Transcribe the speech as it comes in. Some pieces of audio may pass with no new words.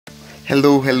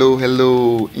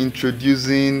Hello.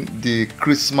 Introducing the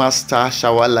Christmas star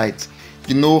shower light.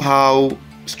 You know how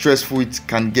stressful it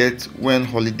can get when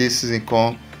holiday season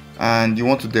come and you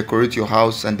want to decorate your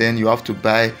house, and then you have to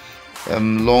buy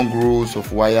long rolls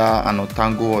of wire and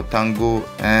tango,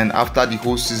 and after the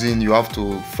whole season you have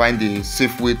to find a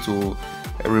safe way to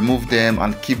remove them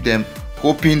and keep them,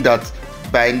 hoping that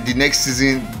by the next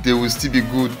season they will still be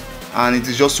good, and it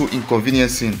is just so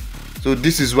inconveniencing. So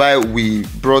this is why we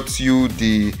brought you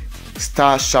the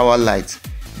star shower light.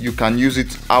 You can use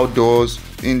it outdoors,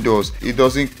 indoors. It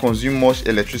doesn't consume much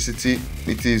electricity.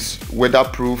 It is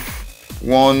weatherproof.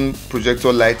 One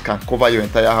projector light can cover your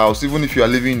entire house, even if you are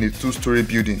living in a two-story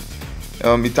building.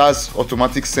 It has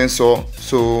automatic sensor,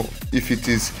 so if it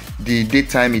is the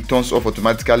daytime, it turns off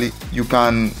automatically. You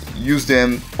can use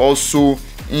them also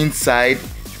inside.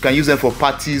 You can use them for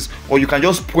parties, or you can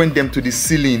just point them to the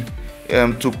ceiling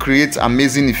to create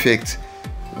amazing effect.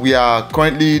 We are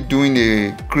currently doing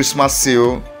a Christmas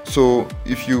sale, so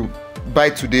if you buy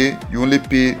today, you only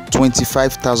pay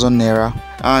 25,000 naira,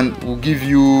 and we'll give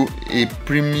you a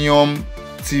premium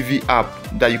TV app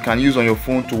that you can use on your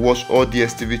phone to watch all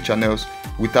DSTV channels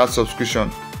without subscription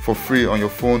for free on your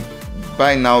phone.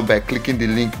 Buy now by clicking the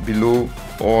link below,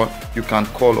 or you can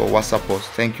call or WhatsApp us.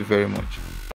 Thank you very much.